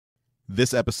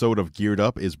This episode of Geared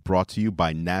Up is brought to you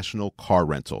by National Car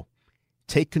Rental.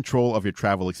 Take control of your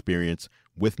travel experience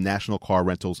with National Car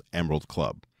Rental's Emerald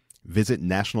Club. Visit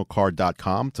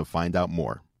nationalcar.com to find out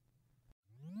more.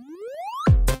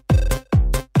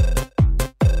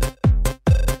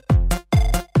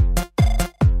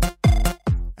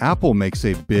 Apple makes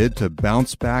a bid to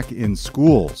bounce back in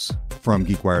schools. From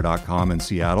GeekWire.com in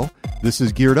Seattle, this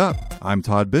is Geared Up. I'm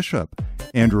Todd Bishop.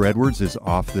 Andrew Edwards is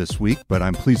off this week, but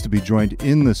I'm pleased to be joined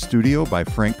in the studio by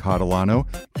Frank Catalano,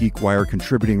 GeekWire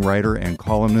contributing writer and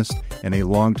columnist, and a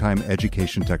longtime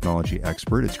education technology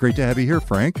expert. It's great to have you here,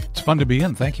 Frank. It's fun to be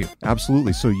in. Thank you.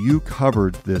 Absolutely. So you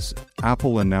covered this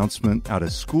Apple announcement at a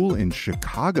school in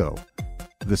Chicago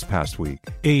this past week.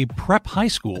 A prep high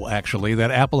school, actually, that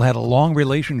Apple had a long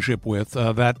relationship with,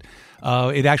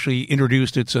 it actually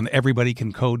introduced its an everybody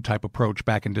can code type approach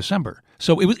back in December.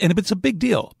 So it's a big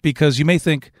deal because you may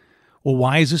think, well,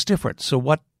 why is this different? So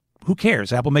who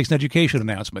cares? Apple makes an education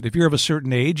announcement. If you're of a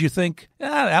certain age, you think,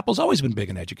 Apple's always been big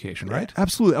in education, right?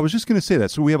 Absolutely. I was just going to say that.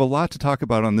 So we have a lot to talk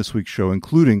about on this week's show,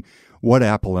 including what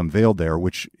Apple unveiled there,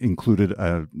 which included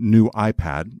a new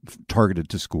iPad targeted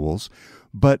to schools.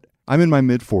 But I'm in my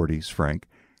mid-40s, Frank.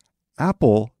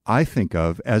 Apple, I think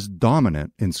of as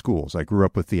dominant in schools. I grew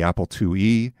up with the Apple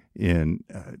IIe in,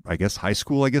 high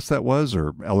school, that was,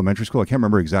 or elementary school. I can't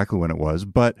remember exactly when it was.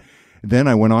 But then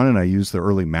I went on and I used the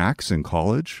early Macs in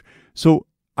college. So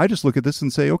I just look at this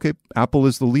and say, okay, Apple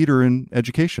is the leader in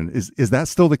education. Is that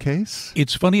still the case?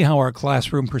 It's funny how our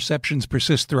classroom perceptions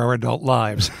persist through our adult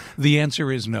lives. The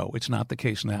answer is no, it's not the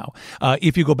case now.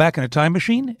 If you go back in a time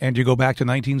machine and you go back to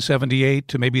 1978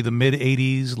 to maybe the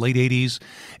mid-'80s, late 80s,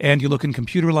 and you look in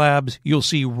computer labs, you'll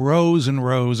see rows and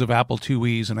rows of Apple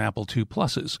IIes and Apple II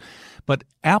Pluses. But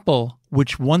Apple,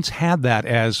 which once had that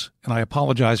as, and I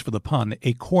apologize for the pun,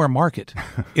 a core market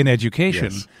in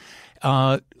education, yes.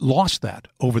 Lost that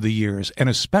over the years, and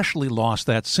especially lost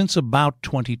that since about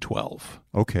 2012.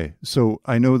 Okay, so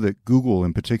I know that Google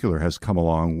in particular has come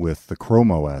along with the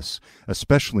Chrome OS,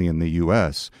 especially in the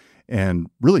U.S., and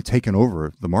really taken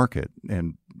over the market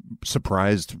and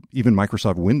surprised even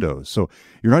Microsoft Windows. So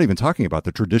you're not even talking about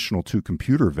the traditional two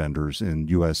computer vendors in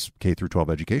U.S. K-12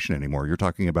 education anymore. You're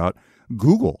talking about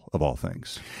Google, of all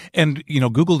things. And,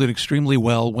 Google did extremely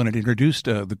well when it introduced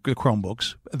the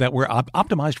Chromebooks that were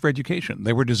optimized for education.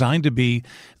 They were designed to be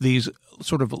these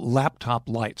sort of laptop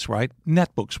lights, right?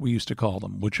 Netbooks, we used to call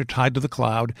them, which are tied to the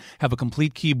cloud, have a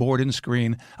complete keyboard and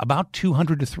screen, about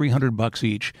 $200 to $300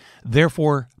 each.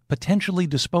 Therefore, potentially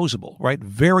disposable, right?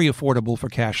 Very affordable for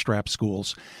cash-strapped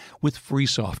schools with free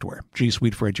software. G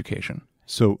Suite for education.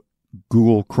 So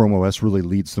Google Chrome OS really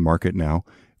leads the market now.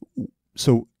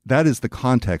 So that is the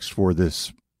context for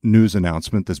this news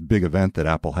announcement, this big event that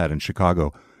Apple had in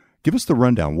Chicago. Give us the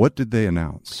rundown. What did they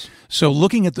announce? So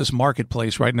looking at this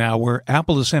marketplace right now where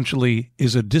Apple essentially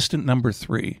is a distant number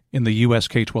 3 in the U.S.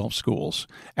 K-12 schools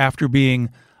after being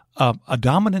a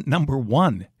dominant number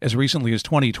 1 as recently as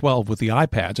 2012 with the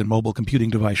iPads and mobile computing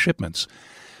device shipments.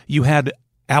 You had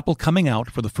Apple coming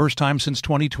out for the first time since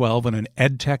 2012 in an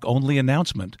EdTech-only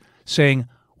announcement saying,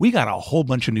 we got a whole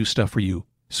bunch of new stuff for you,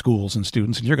 schools and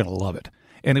students, and you're going to love it.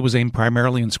 And it was aimed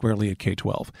primarily and squarely at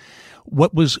K-12.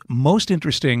 What was most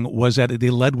interesting was that they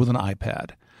led with an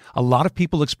iPad. A lot of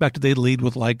people expected they'd lead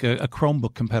with like a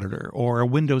Chromebook competitor or a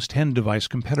Windows 10 device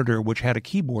competitor which had a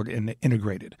keyboard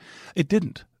integrated. It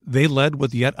didn't. They led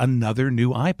with yet another new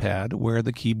iPad where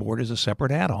the keyboard is a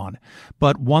separate add-on,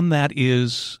 but one that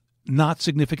is not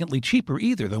significantly cheaper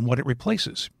either than what it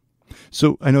replaces.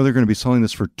 So I know they're going to be selling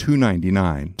this for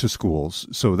 $299 to schools.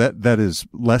 So that is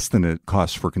less than it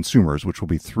costs for consumers, which will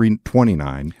be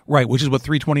 $329. Right, which is what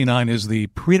 $329 is the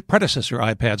predecessor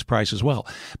iPad's price as well.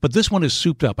 But this one is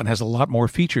souped up and has a lot more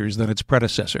features than its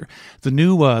predecessor. The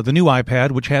new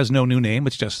iPad, which has no new name,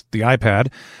 it's just the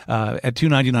iPad, at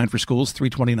 $299 for schools,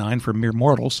 $329 for mere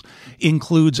mortals,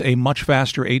 includes a much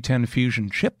faster A10 Fusion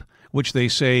chip, which they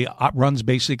say runs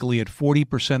basically at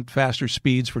 40% faster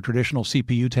speeds for traditional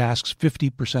CPU tasks,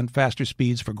 50% faster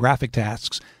speeds for graphic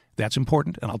tasks. That's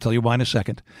important, and I'll tell you why in a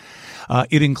second.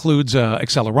 It includes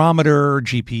accelerometer,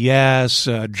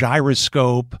 GPS,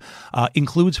 gyroscope,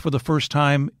 includes for the first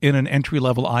time in an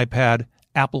entry-level iPad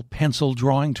Apple Pencil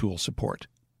drawing tool support.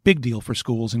 Big deal for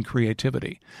schools and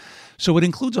creativity. So it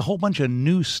includes a whole bunch of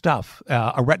new stuff,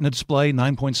 a Retina display,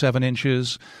 9.7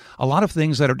 inches, a lot of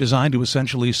things that are designed to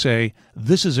essentially say,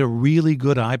 this is a really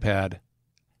good iPad,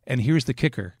 and here's the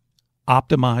kicker,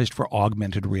 optimized for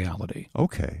augmented reality.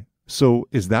 Okay. So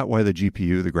is that why the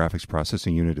GPU, the graphics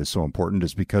processing unit, is so important?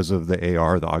 Is because of the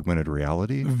AR, the augmented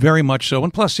reality? Very much so.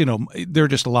 And plus, there are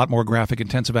just a lot more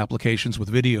graphic-intensive applications with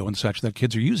video and such that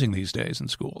kids are using these days in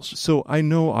schools. So I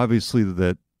know, obviously,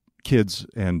 that kids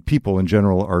and people in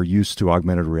general are used to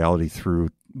augmented reality through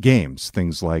games,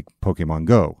 things like Pokemon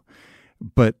Go.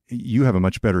 But you have a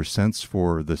much better sense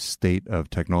for the state of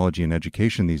technology and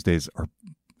education these days. Are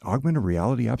augmented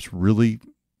reality apps really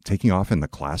taking off in the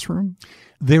classroom?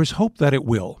 There's hope that it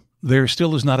will. There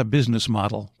still is not a business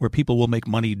model where people will make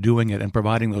money doing it and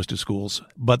providing those to schools,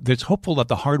 but it's hopeful that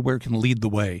the hardware can lead the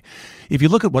way. If you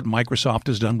look at what Microsoft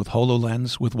has done with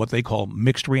HoloLens, with what they call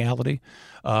mixed reality,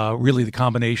 really the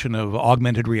combination of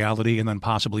augmented reality and then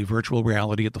possibly virtual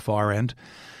reality at the far end,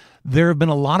 there have been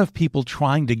a lot of people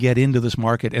trying to get into this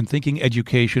market and thinking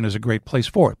education is a great place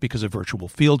for it because of virtual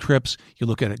field trips. You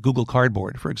look at it, Google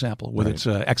Cardboard, for example, with its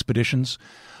expeditions.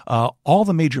 All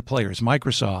the major players,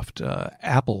 Microsoft,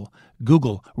 Apple,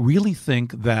 Google, really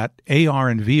think that AR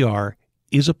and VR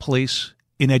is a place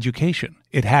in education.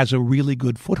 It has a really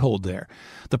good foothold there.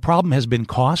 The problem has been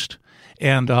cost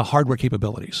and hardware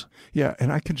capabilities. Yeah,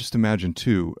 and I can just imagine,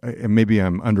 too, and maybe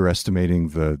I'm underestimating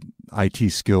the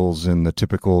IT skills in the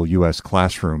typical U.S.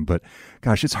 classroom, but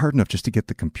gosh, it's hard enough just to get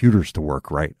the computers to work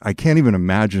right. I can't even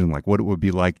imagine what it would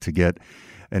be like to get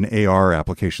an AR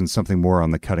application, something more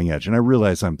on the cutting edge. And I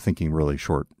realize I'm thinking really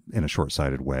in a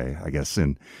short-sighted way. I guess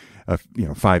in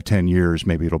 5-10 years,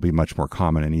 maybe it'll be much more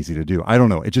common and easy to do. I don't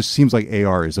know. It just seems like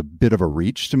AR is a bit of a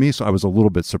reach to me, so I was a little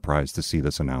bit surprised to see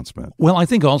this announcement. Well, I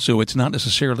think also it's not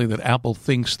necessarily that Apple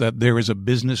thinks that there is a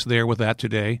business there with that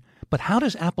today, but how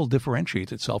does Apple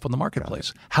differentiate itself in the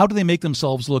marketplace? How do they make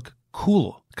themselves look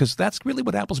cool? Because that's really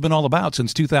what Apple's been all about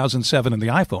since 2007 and the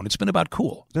iPhone. It's been about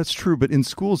cool. That's true, but in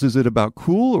schools, is it about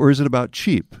cool or is it about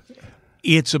cheap?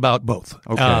 It's about both.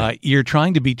 Okay. You're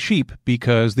trying to be cheap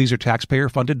because these are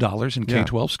taxpayer-funded dollars in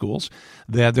K-12 schools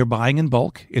that they're buying in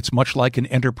bulk. It's much like an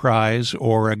enterprise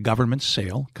or a government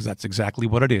sale because that's exactly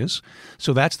what it is.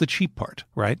 So that's the cheap part,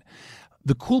 right?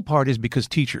 The cool part is because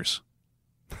teachers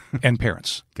and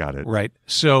parents. Got it. Right?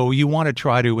 So you want to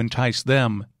try to entice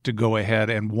them to go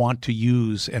ahead and want to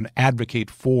use and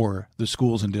advocate for the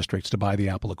schools and districts to buy the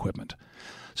Apple equipment.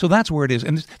 So that's where it is.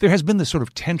 And there has been this sort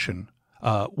of tension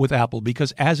with Apple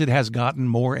because as it has gotten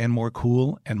more and more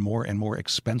cool and more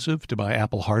expensive to buy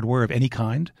Apple hardware of any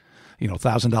kind,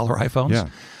 $1,000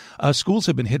 iPhones, schools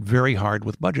have been hit very hard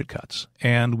with budget cuts.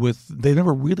 And they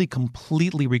never really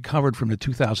completely recovered from the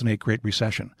 2008 Great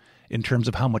Recession in terms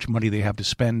of how much money they have to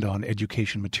spend on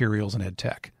education materials and ed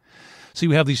tech. So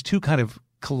you have these two kind of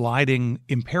colliding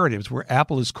imperatives where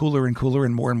Apple is cooler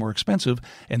and more expensive,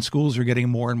 and schools are getting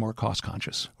more and more cost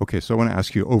conscious. Okay, so I want to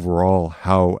ask you overall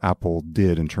how Apple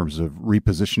did in terms of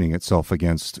repositioning itself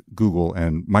against Google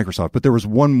and Microsoft. But there was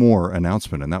one more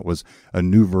announcement, and that was a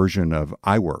new version of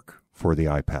iWork for the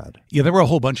iPad. Yeah, there were a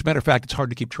whole bunch. Matter of fact, it's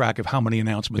hard to keep track of how many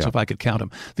announcements, if I could count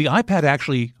them. The iPad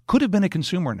actually could have been a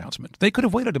consumer announcement. They could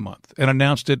have waited a month and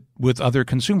announced it with other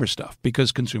consumer stuff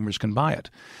because consumers can buy it.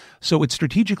 So it's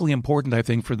strategically important, I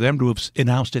think, for them to have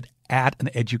announced it at an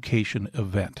education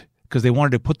event because they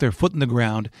wanted to put their foot in the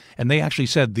ground, and they actually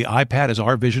said the iPad is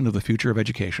our vision of the future of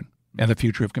education and the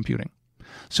future of computing.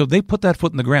 So they put that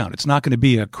foot in the ground. It's not going to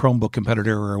be a Chromebook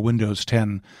competitor or a Windows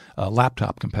 10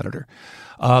 laptop competitor.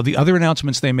 The other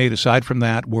announcements they made aside from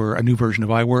that were a new version of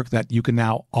iWork that you can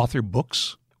now author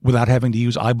books without having to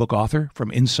use iBook Author from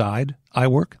inside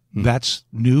iWork. That's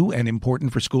new and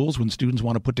important for schools when students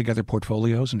want to put together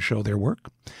portfolios and show their work.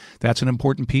 That's an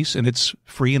important piece, and it's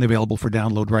free and available for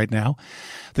download right now.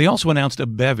 They also announced a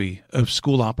bevy of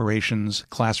school operations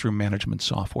classroom management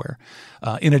software.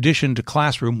 In addition to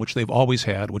Classroom, which they've always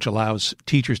had, which allows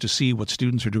teachers to see what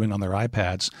students are doing on their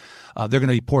iPads, they're going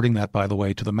to be porting that, by the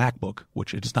way, to the MacBook,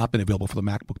 which it has not been available for the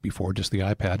MacBook before, just the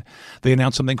iPad. They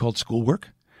announced something called Schoolwork,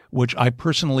 which I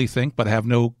personally think, but have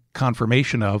no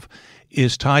confirmation of,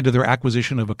 is tied to their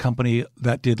acquisition of a company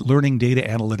that did learning data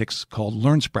analytics called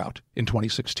LearnSprout in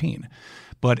 2016.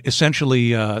 But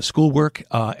essentially, Schoolwork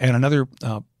and another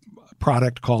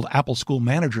product called Apple School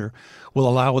Manager will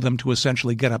allow them to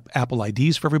essentially get up Apple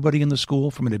IDs for everybody in the school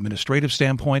from an administrative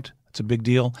standpoint. It's a big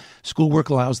deal. Schoolwork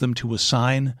allows them to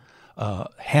assign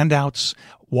handouts,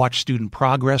 watch student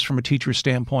progress from a teacher's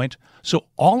standpoint. So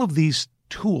all of these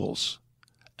tools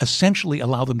essentially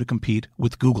allow them to compete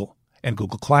with Google and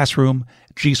Google Classroom,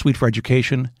 G Suite for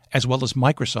Education, as well as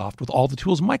Microsoft with all the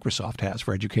tools Microsoft has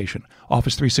for education.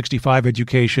 Office 365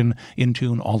 Education,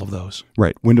 Intune, all of those.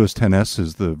 Right. Windows 10S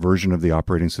is the version of the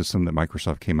operating system that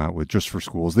Microsoft came out with just for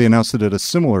schools. They announced it at a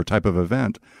similar type of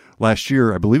event last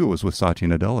year. I believe it was with Satya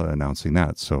Nadella announcing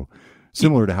that. So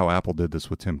similar to how Apple did this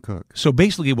with Tim Cook. So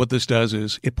basically what this does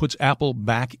is it puts Apple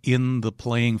back in the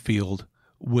playing field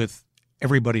with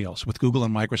everybody else, with Google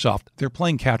and Microsoft. They're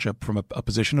playing catch-up from a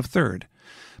position of third.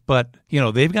 But,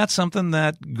 they've got something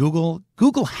that Google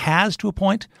has to a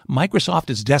point.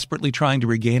 Microsoft is desperately trying to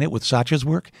regain it with Satya's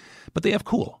work, but they have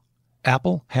Cool.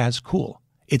 Apple has Cool.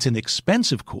 It's an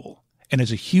expensive Cool, and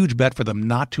it's a huge bet for them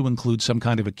not to include some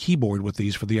kind of a keyboard with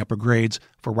these for the upper grades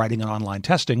for writing and online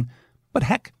testing. But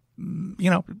heck,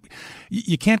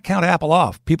 you can't count Apple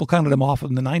off. People counted them off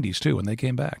in the 90s, too, and they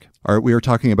came back. All right, we are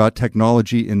talking about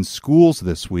technology in schools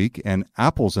this week and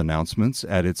Apple's announcements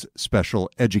at its special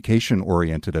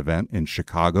education-oriented event in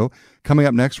Chicago. Coming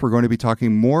up next, we're going to be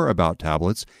talking more about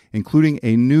tablets, including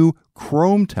a new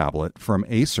Chrome tablet from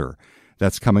Acer.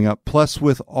 That's coming up. Plus,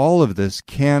 with all of this,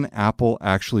 can Apple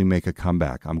actually make a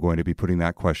comeback? I'm going to be putting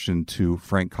that question to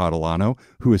Frank Catalano,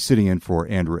 who is sitting in for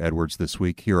Andrew Edwards this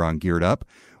week here on Geared Up.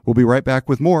 We'll be right back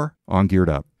with more on Geared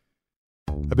Up.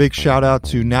 A big shout out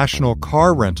to National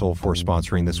Car Rental for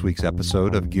sponsoring this week's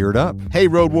episode of Geared Up. Hey,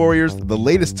 Road Warriors, the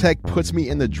latest tech puts me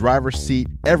in the driver's seat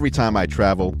every time I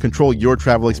travel. Control your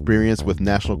travel experience with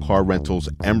National Car Rental's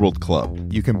Emerald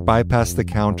Club. You can bypass the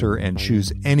counter and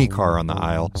choose any car on the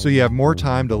aisle, so you have more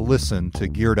time to listen to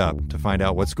Geared Up to find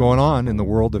out what's going on in the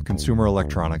world of consumer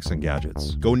electronics and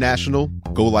gadgets. Go national,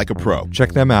 go like a pro.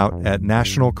 Check them out at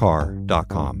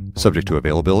nationalcar.com. Subject to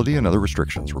availability and other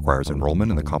restrictions. Requires enrollment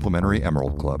in the complimentary Emerald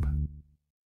Club.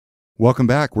 Welcome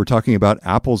back. We're talking about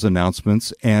Apple's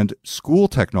announcements and school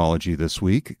technology this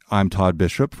week. I'm Todd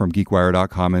Bishop from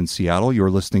GeekWire.com in Seattle. You're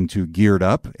listening to Geared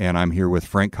Up, and I'm here with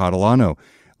Frank Catalano,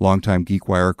 longtime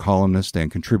GeekWire columnist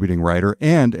and contributing writer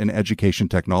and an education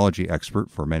technology expert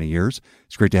for many years.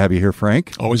 It's great to have you here,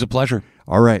 Frank. Always a pleasure.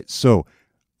 All right. So,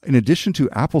 in addition to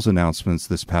Apple's announcements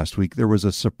this past week, there was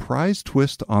a surprise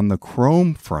twist on the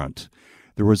Chrome front.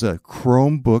 There was a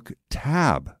Chromebook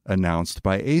tab announced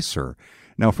by Acer.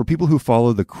 Now, for people who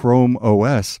follow the Chrome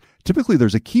OS, typically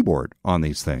there's a keyboard on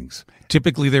these things.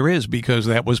 Typically there is, because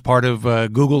that was part of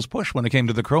Google's push when it came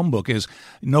to the Chromebook, is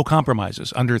no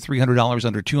compromises. Under $300,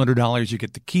 under $200, you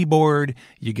get the keyboard,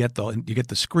 you get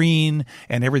the screen,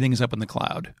 and everything is up in the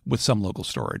cloud with some local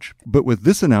storage. But with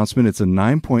this announcement, it's a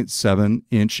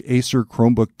 9.7-inch Acer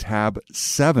Chromebook Tab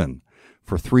 7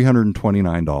 for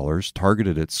 $329,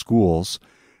 targeted at schools.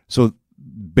 So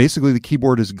basically the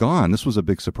keyboard is gone. This was a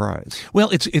big surprise. Well,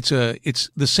 it's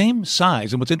the same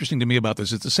size, and what's interesting to me about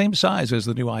this, it's the same size as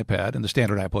the new iPad and the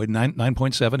standard iPod,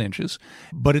 9.7 inches,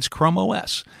 but it's Chrome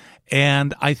OS.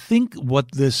 And I think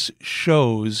what this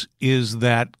shows is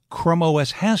that Chrome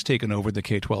OS has taken over the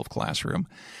K-12 classroom.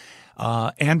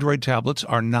 Android tablets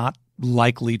are not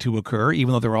likely to occur,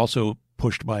 even though they're also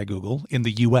pushed by Google, in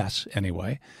the U.S.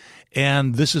 anyway.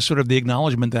 And this is sort of the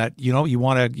acknowledgement that, you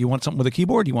want something with a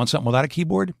keyboard, you want something without a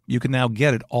keyboard, you can now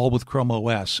get it all with Chrome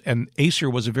OS. And Acer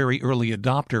was a very early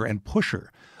adopter and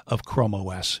pusher of Chrome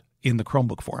OS in the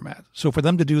Chromebook format. So for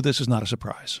them to do this is not a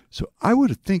surprise. So I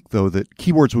would think, though, that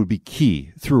keyboards would be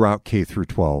key throughout K through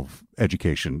 12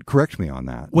 education. Correct me on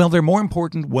that. Well, they're more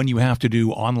important when you have to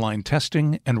do online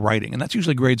testing and writing, and that's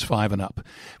usually grades 5 and up.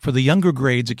 For the younger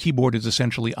grades, a keyboard is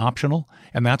essentially optional,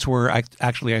 and that's where I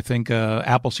think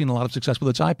Apple's seen a lot of success with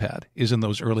its iPad, is in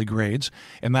those early grades,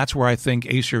 and that's where I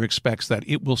think Acer expects that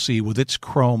it will see with its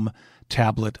Chrome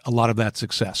tablet a lot of that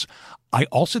success. I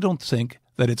also don't think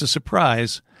that it's a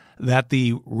surprise that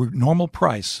the normal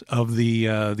price of the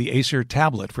Acer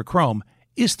tablet for Chrome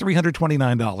is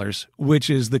 $329, which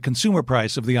is the consumer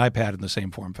price of the iPad in the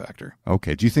same form factor.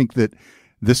 Okay. Do you think that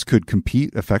this could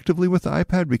compete effectively with the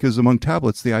iPad? Because among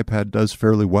tablets, the iPad does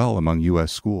fairly well among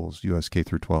U.S. schools, U.S. K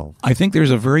through 12. I think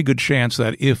there's a very good chance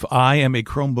that if I am a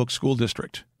Chromebook school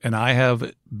district and I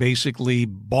have basically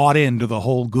bought into the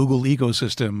whole Google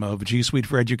ecosystem of G Suite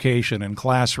for Education and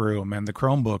Classroom and the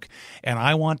Chromebook, and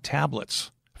I want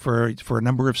tablets for a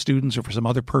number of students or for some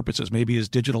other purposes, maybe as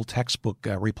digital textbook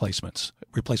replacements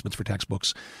for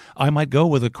textbooks, I might go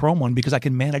with a Chrome one because I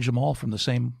can manage them all from the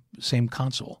same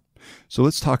console. So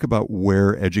let's talk about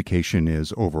where education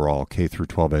is overall, K through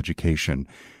 12 education.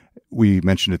 We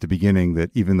mentioned at the beginning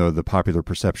that even though the popular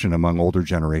perception among older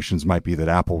generations might be that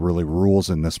Apple really rules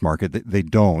in this market, they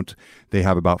don't. They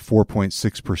have about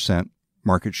 4.6%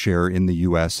 market share in the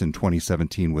U.S. in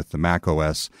 2017 with the Mac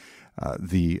OS.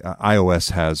 The iOS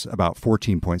has about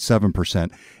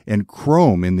 14.7%, and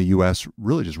Chrome in the U.S.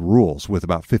 really just rules with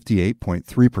about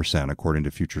 58.3%, according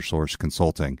to Future Source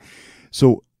Consulting.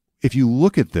 So if you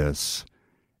look at this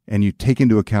and you take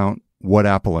into account what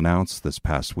Apple announced this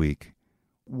past week,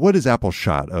 what is Apple's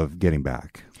shot of getting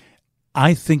back?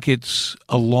 I think it's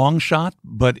a long shot,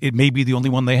 but it may be the only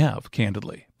one they have,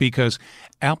 candidly, because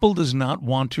Apple does not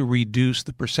want to reduce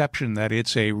the perception that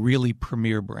it's a really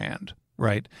premier brand,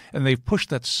 right? And they've pushed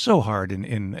that so hard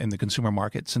in the consumer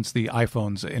market since the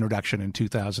iPhone's introduction in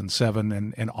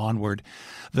 2007 and onward,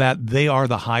 that they are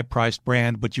the high-priced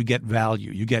brand, but you get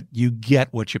value. You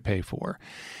get what you pay for.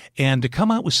 And to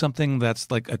come out with something that's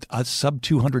like a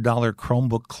sub-$200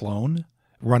 Chromebook clone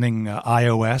running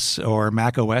iOS or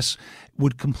Mac OS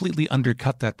would completely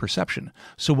undercut that perception.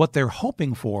 So what they're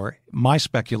hoping for, my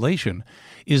speculation,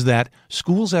 is that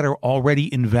schools that are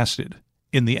already invested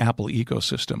in the Apple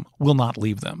ecosystem will not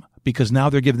leave them, because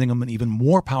now they're giving them an even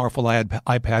more powerful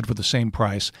iPad for the same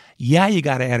price. Yeah, you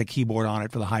got to add a keyboard on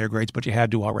it for the higher grades, but you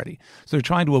had to already. So they're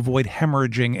trying to avoid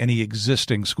hemorrhaging any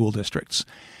existing school districts.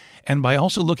 And by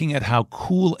also looking at how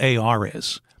cool AR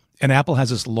is, and Apple has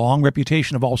this long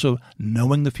reputation of also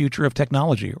knowing the future of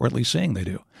technology, or at least saying they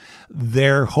do.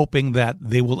 They're hoping that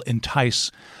they will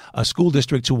entice school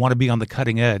districts who want to be on the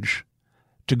cutting edge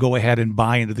to go ahead and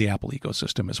buy into the Apple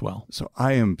ecosystem as well. So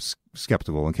I am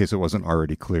skeptical, in case it wasn't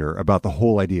already clear, about the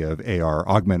whole idea of AR,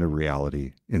 augmented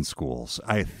reality, in schools.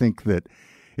 I think that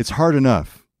it's hard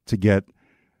enough to get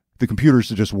the computers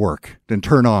to just work and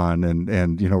turn on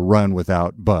and run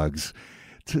without bugs.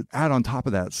 To add on top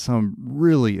of that some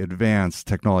really advanced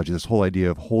technology, this whole idea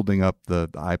of holding up the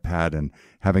iPad and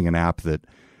having an app that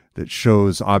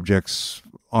shows objects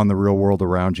on the real world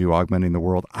around you, augmenting the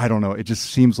world. I don't know. It just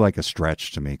seems like a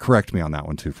stretch to me. Correct me on that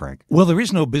one too, Frank. Well, there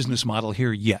is no business model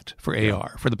here yet for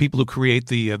AR, for the people who create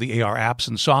the AR apps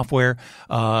and software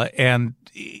and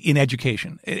in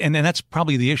education. And that's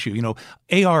probably the issue.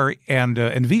 AR and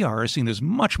VR are seen as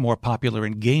much more popular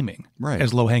in gaming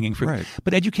as low-hanging fruit. Right.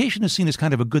 But education is seen as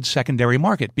kind of a good secondary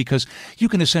market because you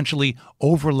can essentially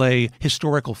overlay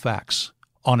historical facts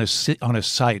on a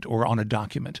site or on a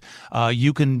document.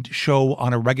 You can show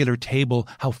on a regular table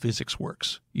how physics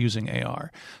works using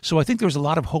AR. So I think there's a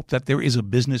lot of hope that there is a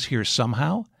business here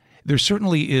somehow. There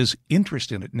certainly is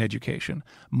interest in it in education.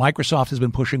 Microsoft has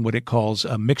been pushing what it calls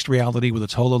mixed reality with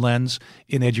its HoloLens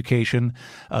in education.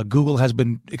 Google has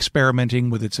been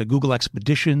experimenting with its Google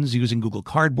Expeditions using Google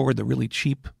Cardboard, the really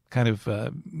cheap kind of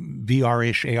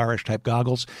VR-ish, AR-ish type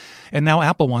goggles. And now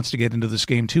Apple wants to get into this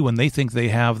game too, and they think they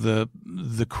have the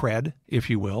cred, if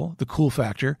you will, the cool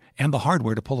factor, and the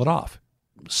hardware to pull it off.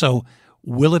 So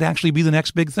will it actually be the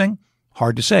next big thing?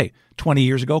 Hard to say. 20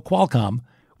 years ago, Qualcomm,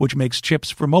 which makes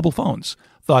chips for mobile phones,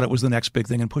 thought it was the next big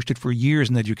thing and pushed it for years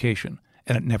in education,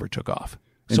 and it never took off.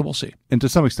 So we'll see. And to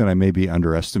some extent, I may be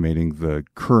underestimating the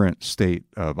current state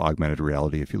of augmented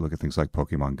reality. If you look at things like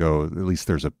Pokemon Go, at least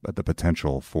there's the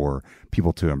potential for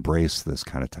people to embrace this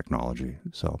kind of technology.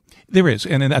 So there is.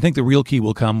 And I think the real key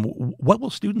will come, what will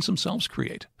students themselves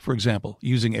create, for example,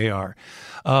 using AR?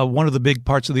 One of the big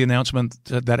parts of the announcement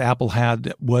that Apple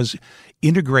had was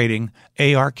integrating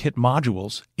ARKit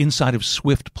modules inside of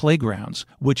Swift Playgrounds,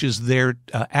 which is their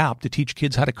app to teach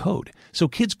kids how to code. So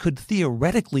kids could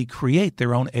theoretically create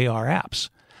their own AR apps.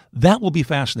 That will be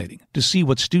fascinating to see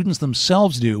what students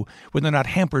themselves do when they're not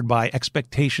hampered by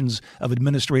expectations of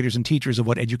administrators and teachers of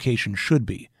what education should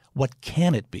be. What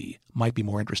can it be might be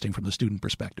more interesting from the student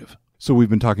perspective. So we've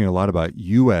been talking a lot about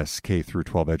U.S. K through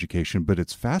 12 education, but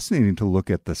it's fascinating to look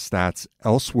at the stats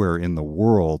elsewhere in the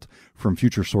world from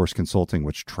Future Source Consulting,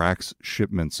 which tracks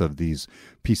shipments of these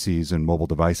PCs and mobile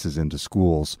devices into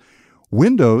schools.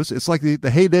 Windows, it's like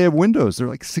the heyday of Windows. They're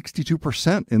like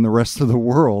 62% in the rest of the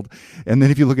world. And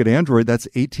then if you look at Android, that's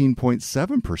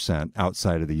 18.7%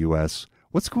 outside of the U.S.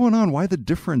 What's going on? Why the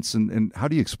difference? And how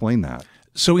do you explain that?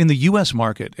 So in the U.S.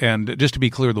 market, and just to be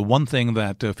clear, the one thing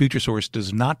that FutureSource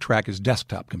does not track is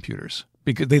desktop computers,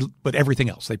 but everything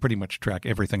else. They pretty much track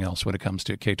everything else when it comes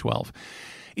to K-12.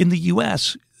 In the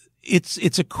U.S., it's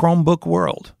a Chromebook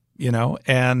world,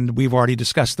 and we've already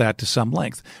discussed that to some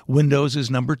length. Windows is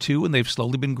number 2, and they've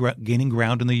slowly been gaining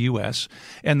ground in the U.S.,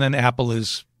 and then Apple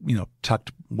is,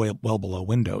 tucked well below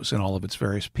Windows in all of its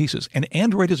various pieces. And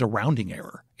Android is a rounding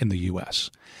error in the U.S.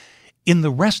 In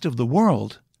the rest of the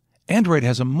world, Android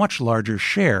has a much larger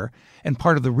share, and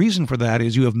part of the reason for that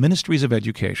is you have ministries of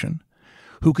education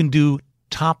who can do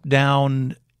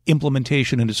top-down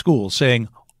implementation into schools, saying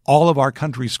all of our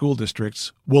country's school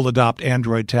districts will adopt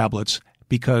Android tablets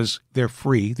because they're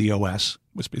free, the OS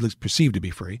was at least perceived to be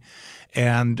free,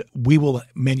 and we will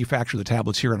manufacture the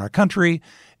tablets here in our country,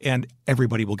 and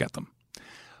everybody will get them.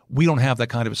 We don't have that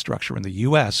kind of a structure in the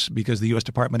U.S. because the U.S.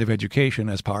 Department of Education,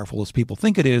 as powerful as people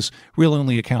think it is, really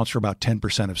only accounts for about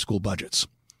 10% of school budgets.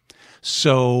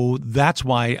 So that's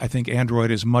why I think Android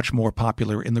is much more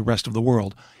popular in the rest of the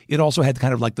world. It also had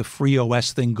kind of like the free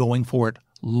OS thing going for it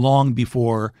long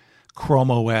before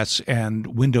Chrome OS and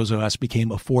Windows OS became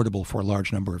affordable for a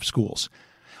large number of schools.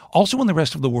 Also in the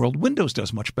rest of the world, Windows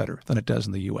does much better than it does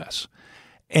in the U.S.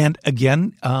 And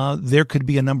again, there could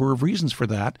be a number of reasons for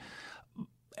that.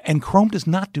 And Chrome does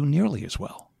not do nearly as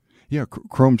well. Yeah,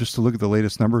 Chrome, just to look at the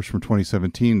latest numbers from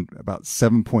 2017, about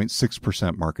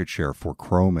 7.6% market share for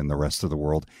Chrome in the rest of the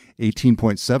world,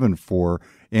 18.7% for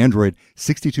Android,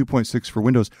 62.6% for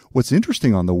Windows. What's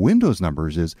interesting on the Windows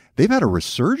numbers is they've had a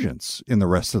resurgence in the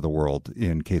rest of the world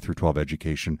in K through 12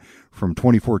 education from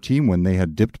 2014 when they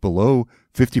had dipped below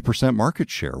 50% market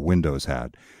share, Windows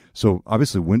had. So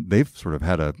obviously they've sort of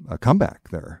had a comeback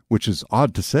there, which is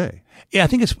odd to say. Yeah, I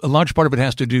think a large part of it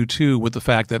has to do, too, with the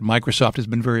fact that Microsoft has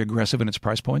been very aggressive in its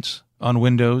price points on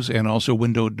Windows and also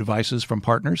Windows devices from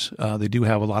partners. They do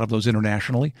have a lot of those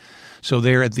internationally. So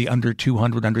they're at the under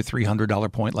 $200, under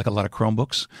 $300 point, like a lot of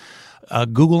Chromebooks.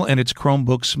 Google and its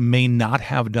Chromebooks may not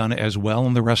have done as well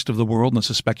in the rest of the world, and this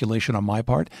is speculation on my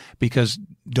part, because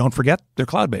don't forget, they're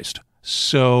cloud-based.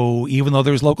 So even though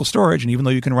there's local storage and even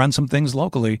though you can run some things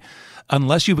locally,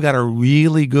 unless you've got a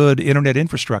really good internet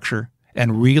infrastructure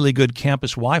and really good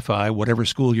campus Wi-Fi, whatever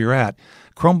school you're at,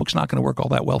 Chromebook's not going to work all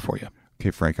that well for you.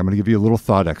 Okay, Frank, I'm going to give you a little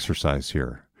thought exercise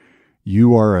here.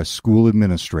 You are a school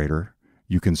administrator.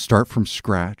 You can start from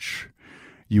scratch.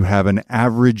 You have an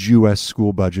average U.S.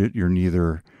 school budget. You're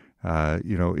neither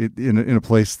in a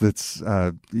place that's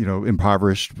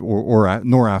impoverished or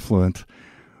nor affluent.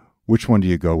 Which one do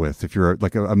you go with? If you're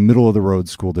like a middle-of-the-road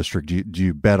school district, do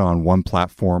you bet on one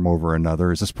platform over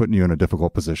another? Is this putting you in a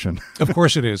difficult position? Of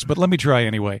course it is, but let me try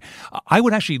anyway. I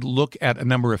would actually look at a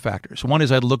number of factors. One is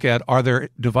I'd look at, are there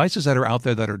devices that are out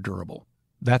there that are durable?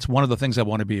 That's one of the things I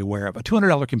want to be aware of. A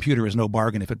 $200 computer is no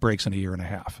bargain if it breaks in a year and a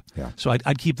half. Yeah. So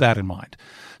I'd keep that in mind.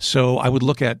 So I would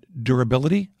look at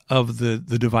durability of the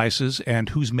devices and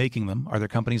who's making them. Are there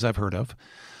companies I've heard of?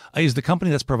 Is the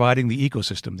company that's providing the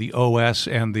ecosystem, the OS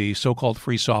and the so-called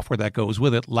free software that goes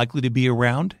with it, likely to be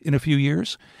around in a few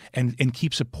years and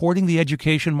keep supporting the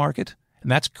education market?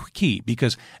 And that's key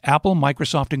because Apple,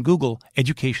 Microsoft, and Google,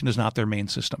 education is not their main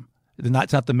system.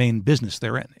 It's not the main business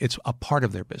they're in. It's a part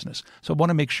of their business. So I want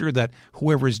to make sure that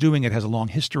whoever is doing it has a long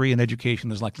history in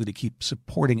education, is likely to keep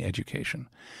supporting education.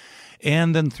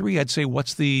 And then 3, I'd say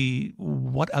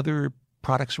what other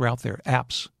products are out there,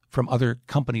 apps from other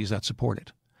companies that support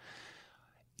it.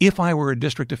 If I were a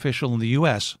district official in the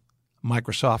U.S.,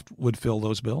 Microsoft would fill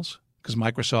those bills because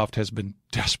Microsoft has been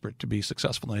desperate to be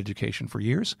successful in education for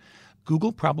years.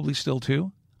 Google probably still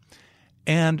too.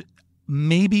 And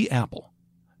maybe Apple,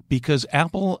 because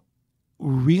Apple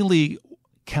really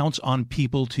counts on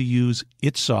people to use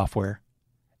its software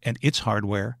and its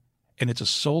hardware, and it's a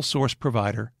sole source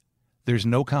provider. There's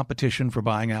no competition for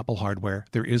buying Apple hardware.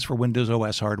 There is for Windows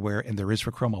OS hardware, and there is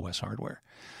for Chrome OS hardware.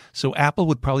 So Apple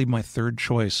would probably be my third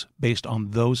choice based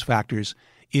on those factors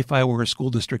if I were a school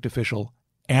district official,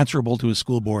 answerable to a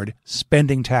school board,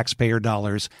 spending taxpayer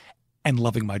dollars, and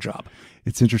loving my job.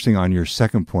 It's interesting on your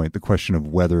second point, the question of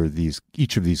whether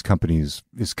each of these companies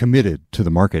is committed to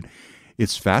the market.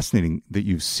 It's fascinating that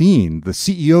you've seen the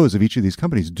CEOs of each of these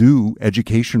companies do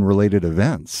education-related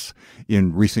events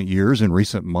in recent years and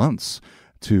recent months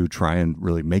to try and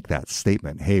really make that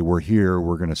statement. Hey, we're here.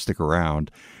 We're going to stick around.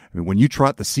 I mean, when you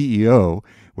trot the CEO,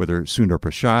 whether Sundar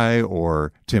Pichai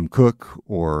or Tim Cook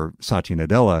or Satya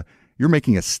Nadella, you're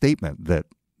making a statement that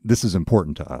this is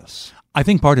important to us. I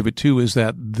think part of it, too, is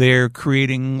that they're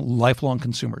creating lifelong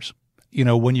consumers. You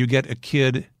know, when you get a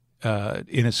kid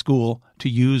in a school to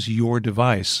use your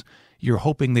device, you're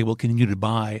hoping they will continue to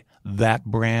buy that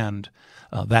brand,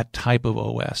 that type of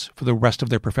OS for the rest of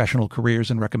their professional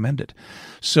careers and recommend it.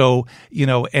 So,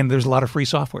 and there's a lot of free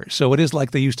software. So it is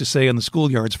like they used to say in the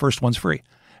schoolyards, first one's free.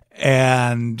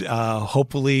 And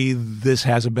hopefully this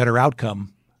has a better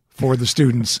outcome for the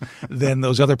students than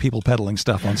those other people peddling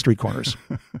stuff on street corners.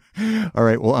 All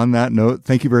right. Well, on that note,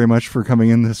 thank you very much for coming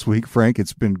in this week, Frank.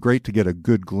 It's been great to get a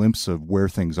good glimpse of where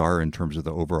things are in terms of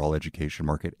the overall education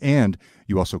market. And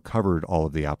you also covered all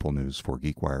of the Apple news for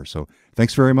GeekWire. So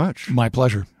thanks very much. My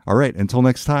pleasure. All right. Until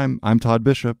next time, I'm Todd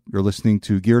Bishop. You're listening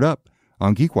to Geared Up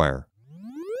on GeekWire.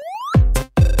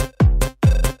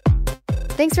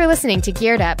 Thanks for listening to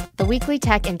Geared Up, the weekly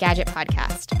tech and gadget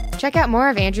podcast. Check out more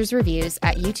of Andrew's reviews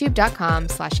at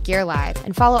youtube.com/gearlive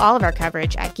and follow all of our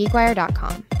coverage at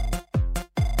geekwire.com.